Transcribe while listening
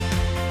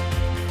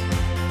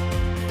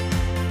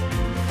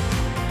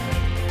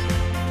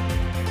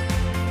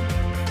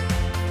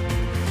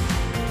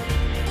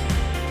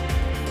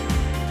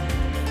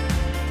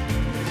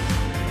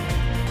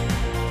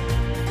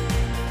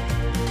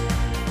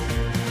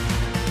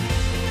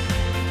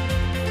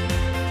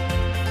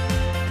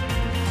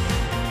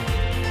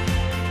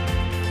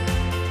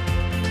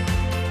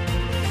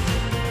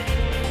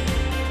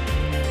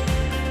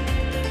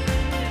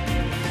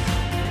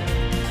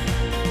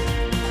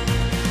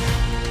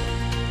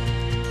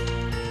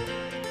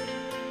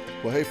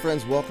Well, hey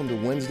friends, welcome to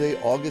Wednesday,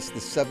 August the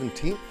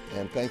 17th,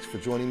 and thanks for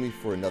joining me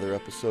for another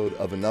episode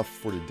of Enough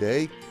for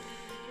Today.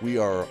 We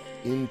are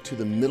into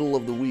the middle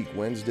of the week,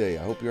 Wednesday.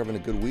 I hope you're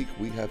having a good week.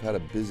 We have had a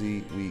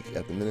busy week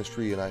at the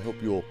ministry, and I hope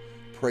you'll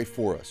pray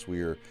for us.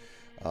 We are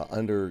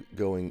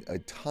undergoing a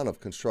ton of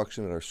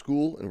construction at our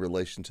school in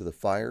relation to the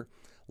fire.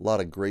 A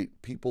lot of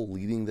great people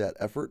leading that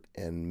effort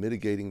and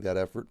mitigating that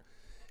effort.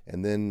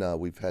 And then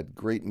we've had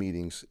great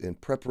meetings in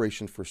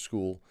preparation for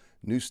school,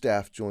 new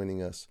staff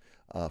joining us.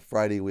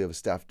 Friday, we have a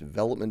staff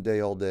development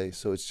day all day.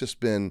 So it's just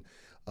been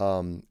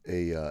an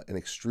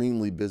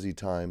extremely busy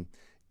time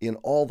in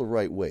all the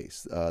right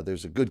ways.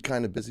 There's a good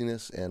kind of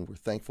busyness, and we're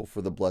thankful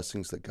for the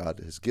blessings that God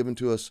has given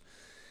to us.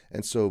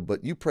 And so,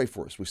 but you pray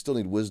for us. We still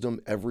need wisdom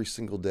every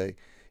single day.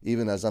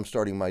 Even as I'm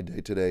starting my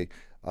day today,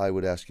 I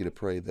would ask you to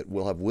pray that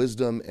we'll have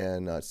wisdom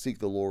and seek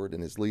the Lord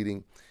and His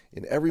leading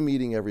in every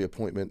meeting, every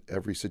appointment,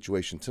 every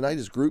situation. Tonight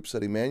is groups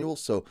at Emmanuel,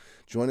 so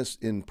join us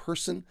in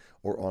person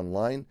or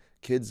online.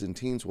 Kids and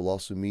teens will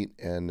also meet,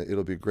 and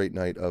it'll be a great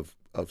night of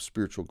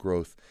spiritual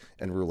growth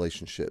and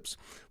relationships.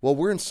 Well,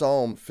 we're in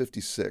Psalm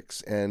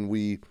 56, and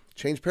we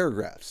changed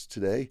paragraphs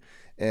today,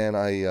 and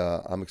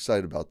I'm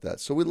excited about that.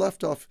 So we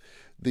left off,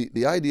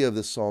 the idea of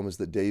this psalm is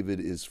that David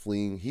is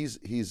fleeing. He's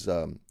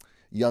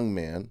young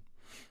man.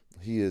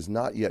 He is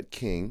not yet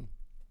king.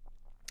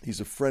 He's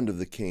a friend of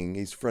the king.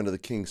 He's a friend of the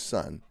king's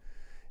son.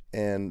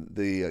 And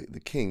the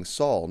king,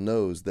 Saul,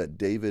 knows that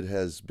David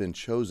has been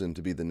chosen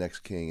to be the next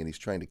king, and he's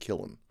trying to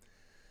kill him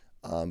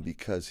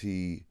because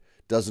he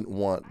doesn't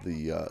want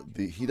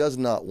he does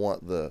not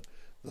want the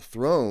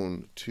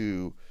throne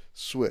to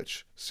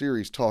switch.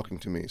 Siri's talking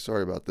to me.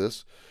 Sorry about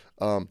this.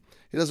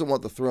 He doesn't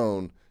want the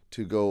throne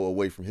to go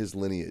away from his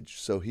lineage,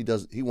 so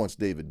he wants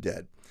David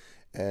dead.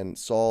 And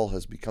Saul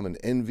has become an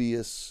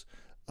envious,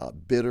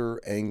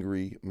 bitter,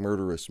 angry,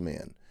 murderous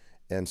man.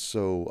 And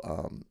so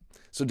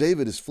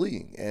David is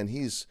fleeing, and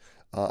he's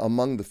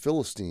among the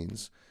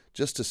Philistines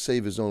just to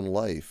save his own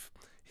life.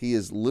 He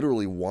is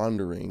literally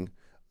wandering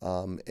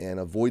and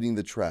avoiding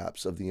the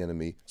traps of the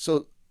enemy.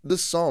 So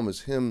this psalm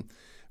is him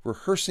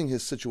rehearsing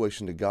his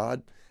situation to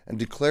God and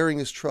declaring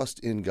his trust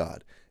in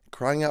God,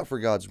 crying out for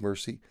God's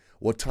mercy.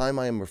 What time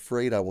I am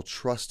afraid, I will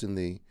trust in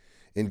thee.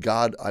 In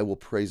God I will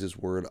praise his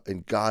word.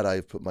 In God I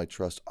have put my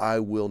trust. I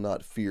will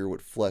not fear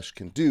what flesh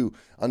can do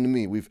unto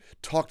me. We've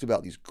talked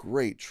about these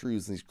great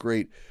truths and these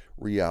great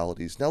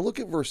realities. Now look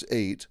at verse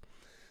 8,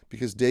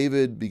 because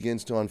David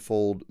begins to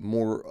unfold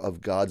more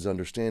of God's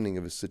understanding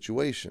of his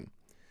situation.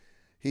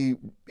 He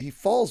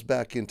falls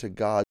back into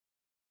God's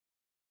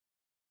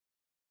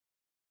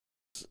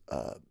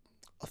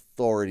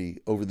authority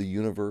over the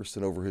universe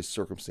and over his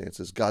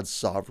circumstances, God's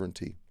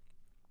sovereignty.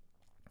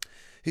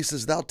 He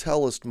says, "Thou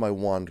tellest my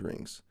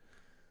wanderings.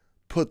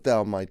 Put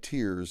thou my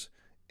tears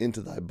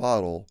into thy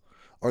bottle.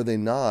 Are they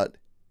not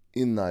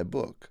in thy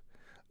book?"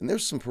 And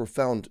there's some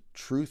profound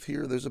truth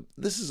here.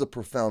 This is a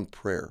profound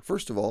prayer.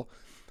 First of all,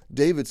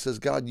 David says,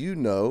 God,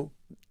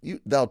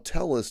 thou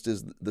tellest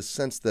is the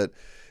sense that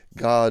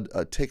God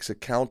takes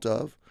account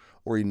of,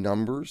 or he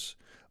numbers,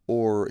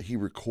 or he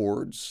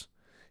records.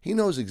 He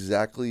knows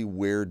exactly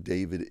where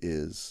David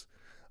is,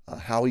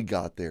 how he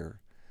got there,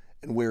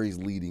 and where he's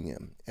leading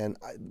him. And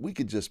we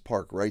could just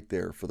park right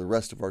there for the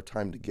rest of our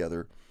time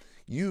together.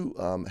 You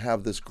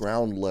have this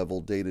ground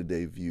level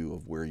day-to-day view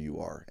of where you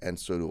are, and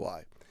so do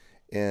I.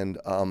 And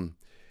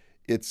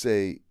it's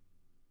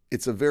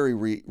a very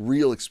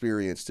real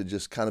experience to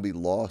just kind of be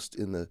lost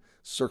in the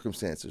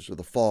circumstances or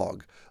the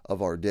fog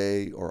of our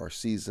day or our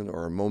season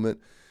or our moment.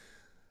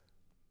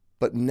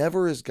 But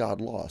never is God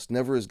lost.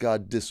 Never is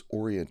God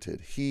disoriented.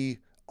 He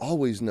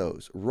always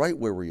knows right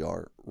where we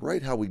are,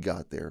 right how we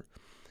got there,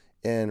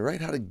 and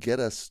right how to get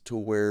us to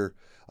where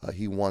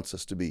he wants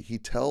us to be. He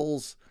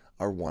tells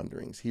our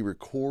wanderings. He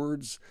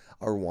records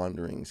our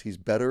wanderings. He's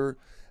better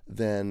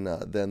than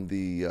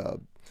the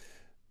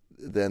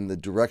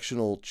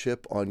directional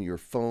chip on your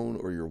phone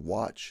or your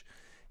watch.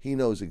 He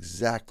knows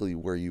exactly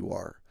where you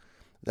are.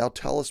 Thou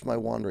tellest my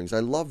wanderings. I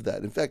love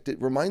that. In fact,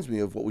 it reminds me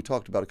of what we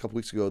talked about a couple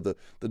weeks ago, the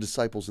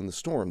disciples in the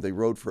storm. They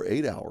rowed for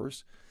 8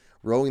 hours,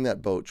 rowing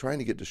that boat, trying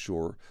to get to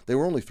shore. They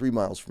were only 3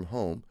 miles from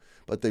home,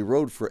 but they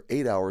rowed for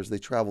 8 hours. They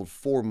traveled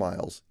 4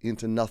 miles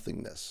into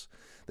nothingness.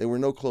 They were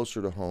no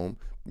closer to home.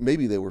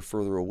 Maybe they were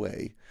further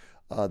away.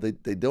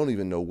 They don't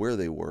even know where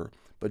they were.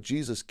 But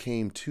Jesus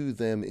came to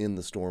them in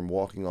the storm,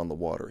 walking on the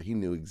water. He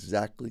knew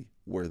exactly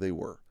where they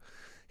were.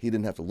 He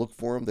didn't have to look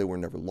for them. They were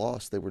never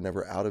lost. They were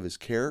never out of his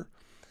care.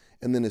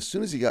 And then as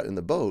soon as he got in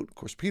the boat, of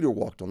course, Peter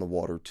walked on the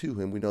water to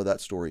him. We know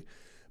that story.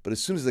 But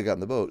as soon as they got in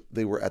the boat,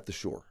 they were at the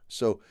shore.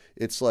 So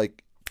it's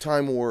like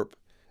time warp,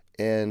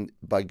 and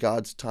by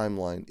God's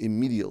timeline,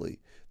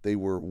 immediately they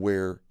were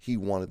where he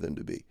wanted them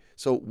to be.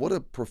 So what a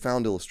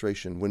profound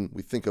illustration when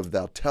we think of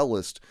thou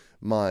tellest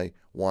my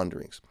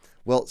wanderings.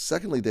 Well,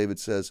 secondly, David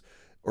says,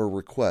 or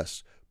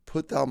requests,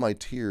 put thou my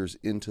tears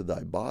into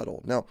thy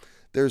bottle. Now,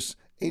 there's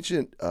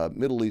ancient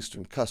Middle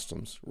Eastern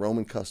customs,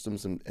 Roman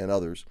customs and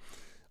others,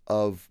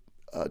 of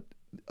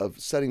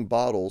setting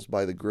bottles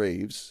by the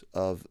graves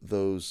of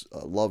those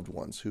loved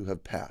ones who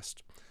have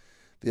passed.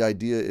 The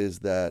idea is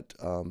that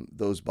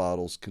those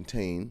bottles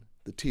contain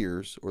the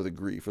tears or the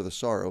grief or the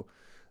sorrow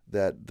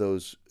that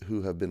those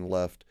who have been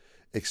left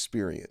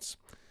experience.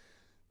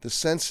 The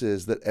sense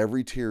is that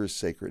every tear is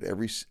sacred.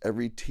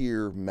 Every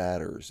tear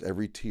matters.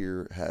 Every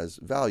tear has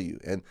value.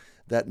 And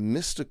that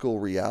mystical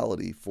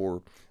reality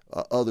for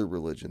other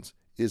religions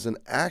is an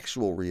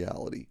actual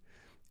reality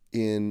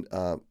in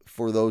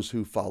for those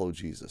who follow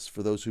Jesus,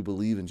 for those who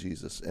believe in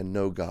Jesus and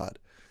know God.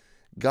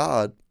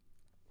 God,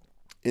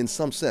 in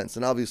some sense,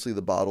 and obviously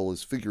the bottle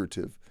is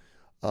figurative,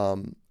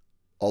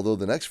 although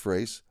the next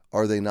phrase,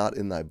 "Are they not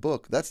in thy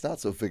book?" that's not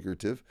so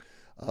figurative,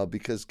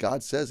 because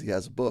God says he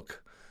has a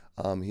book.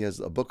 He has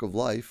a book of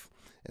life,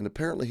 and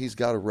apparently he's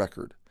got a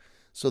record.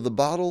 So the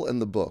bottle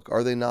and the book,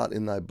 "Are they not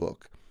in thy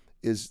book?"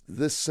 is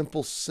this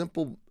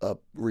simple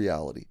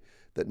reality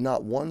that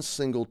not one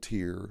single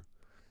tear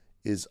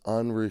is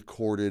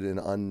unrecorded and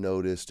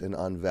unnoticed and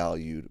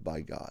unvalued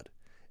by God.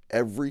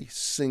 Every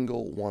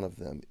single one of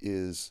them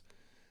is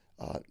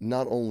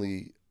not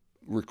only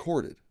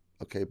recorded,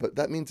 okay, but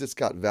that means it's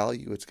got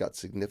value, it's got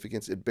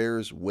significance, it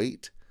bears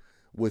weight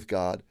with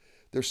God.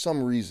 There's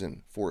some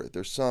reason for it.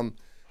 There's some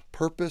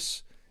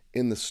purpose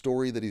in the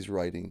story that he's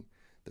writing.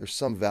 There's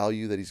some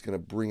value that he's going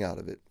to bring out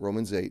of it.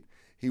 Romans 8,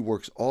 he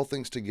works all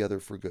things together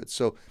for good.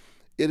 So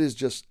it is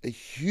just a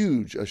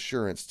huge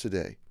assurance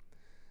today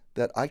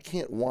that I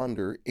can't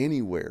wander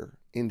anywhere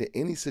into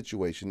any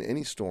situation,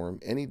 any storm,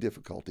 any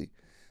difficulty,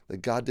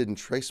 that God didn't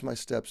trace my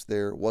steps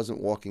there,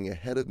 wasn't walking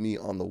ahead of me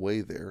on the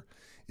way there,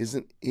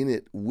 isn't in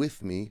it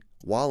with me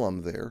while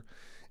I'm there,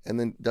 and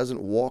then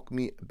doesn't walk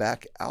me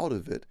back out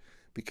of it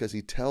because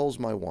he tells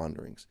my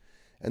wanderings.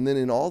 And then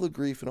in all the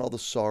grief and all the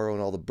sorrow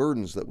and all the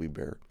burdens that we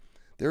bear,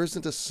 there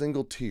isn't a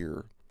single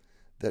tear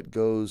that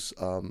goes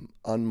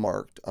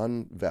unmarked,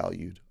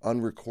 unvalued,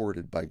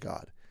 unrecorded by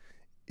God.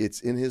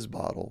 It's in his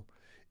bottle.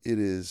 It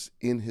is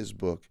in his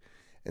book.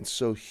 And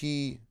so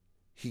he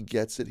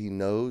gets it, he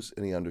knows,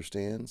 and he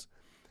understands.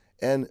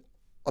 And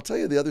I'll tell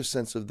you the other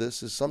sense of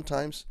this is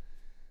sometimes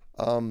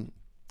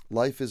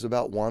life is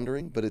about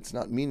wandering, but it's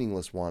not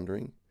meaningless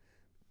wandering,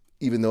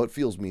 even though it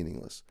feels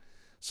meaningless.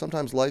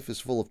 Sometimes life is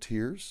full of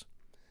tears,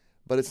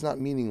 but it's not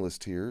meaningless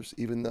tears,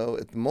 even though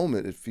at the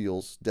moment it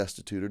feels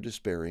destitute or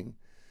despairing.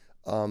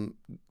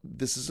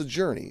 This is a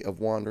journey of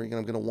wandering, and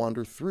I'm going to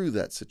wander through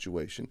that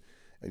situation,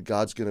 and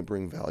God's going to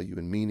bring value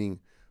and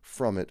meaning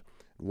from it.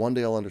 One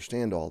day I'll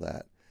understand all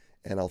that,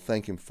 and I'll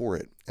thank him for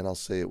it, and I'll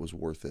say it was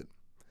worth it.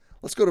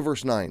 Let's go to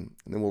verse 9,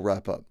 and then we'll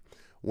wrap up.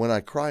 "When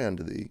I cry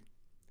unto thee,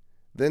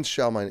 then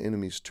shall mine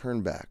enemies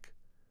turn back.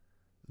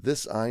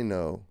 This I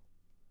know,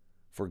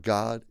 for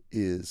God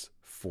is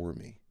for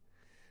me."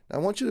 Now,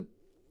 I want you to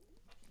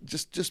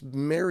just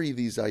marry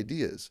these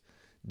ideas.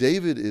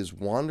 David is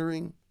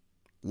wandering,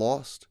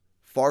 lost,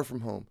 far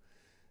from home.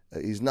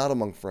 He's not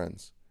among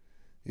friends.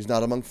 He's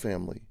not among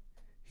family.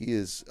 He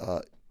is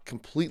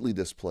completely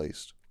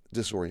displaced,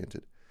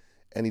 disoriented.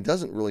 And he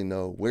doesn't really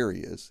know where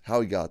he is,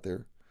 how he got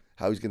there,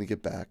 how he's going to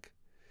get back.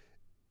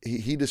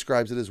 He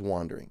describes it as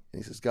wandering.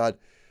 And he says, "God,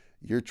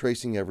 you're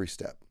tracing every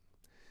step."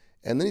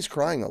 And then he's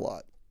crying a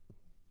lot.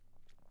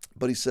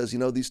 But he says,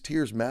 these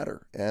tears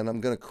matter, and I'm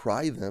going to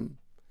cry them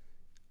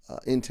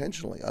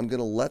intentionally. I'm going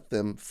to let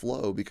them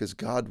flow because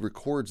God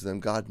records them.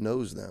 God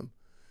knows them.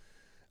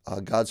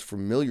 God's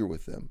familiar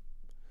with them.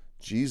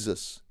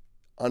 Jesus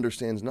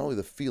understands not only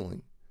the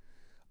feeling,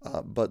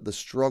 but the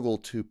struggle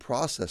to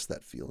process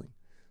that feeling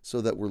so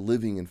that we're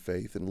living in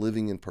faith and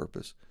living in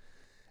purpose.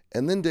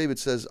 And then David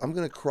says, "I'm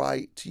going to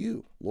cry to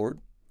you,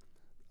 Lord.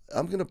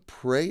 I'm going to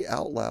pray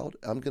out loud.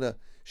 I'm going to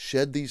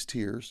shed these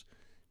tears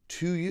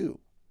to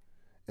you."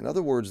 In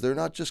other words, they're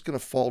not just going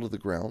to fall to the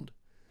ground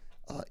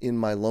in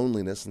my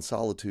loneliness and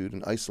solitude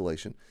and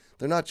isolation.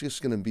 They're not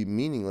just going to be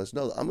meaningless.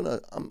 No,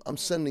 I'm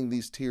sending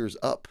these tears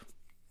up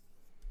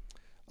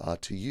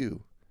to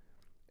you.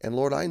 And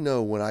Lord, I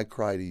know when I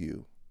cry to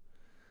you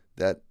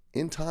that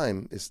in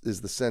time is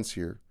the sense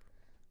here,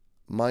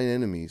 my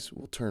enemies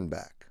will turn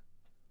back.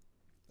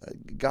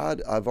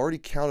 God, I've already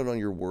counted on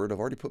your word. I've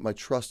already put my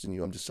trust in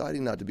you. I'm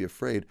deciding not to be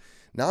afraid.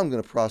 Now I'm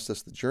going to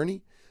process the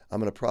journey. I'm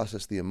going to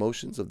process the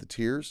emotions of the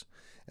tears,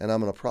 and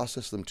I'm going to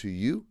process them to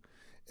you.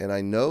 And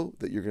I know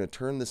that you're going to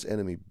turn this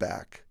enemy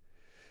back,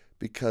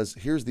 because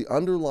here's the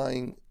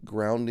underlying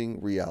grounding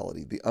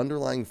reality, the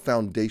underlying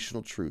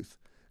foundational truth.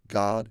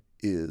 God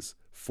is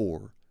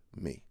for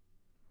me.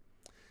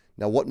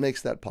 Now, what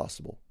makes that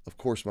possible? Of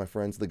course, my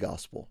friends, the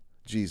gospel,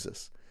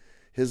 Jesus.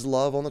 His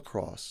love on the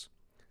cross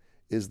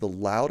is the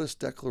loudest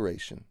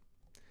declaration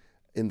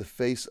in the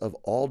face of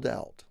all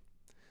doubt.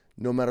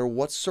 No matter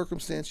what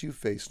circumstance you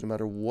face, no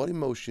matter what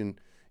emotion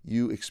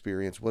you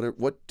experience,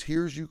 what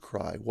tears you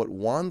cry, what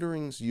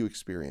wanderings you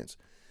experience,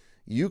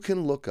 you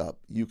can look up,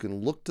 you can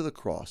look to the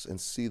cross and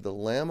see the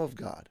Lamb of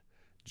God,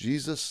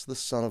 Jesus, the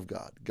Son of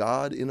God,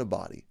 God in a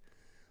body,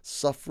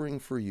 suffering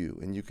for you,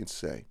 and you can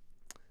say,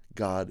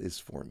 God is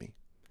for me.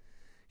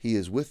 He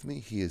is with me,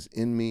 He is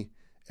in me,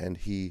 and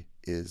He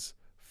is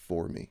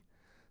for me.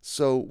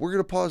 So we're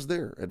going to pause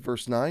there at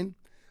verse 9.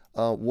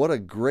 What a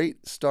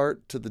great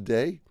start to the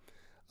day.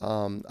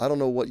 I don't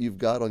know what you've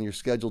got on your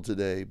schedule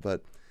today,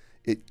 but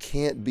it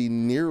can't be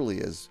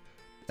nearly as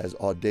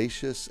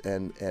audacious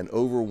and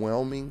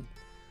overwhelming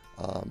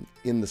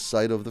in the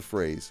sight of the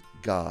phrase,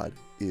 God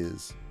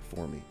is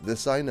for me.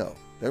 This I know.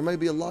 There may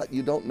be a lot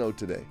you don't know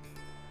today,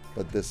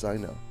 but this I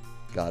know.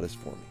 God is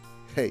for me.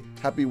 Hey,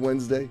 happy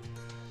Wednesday,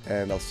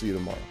 and I'll see you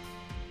tomorrow.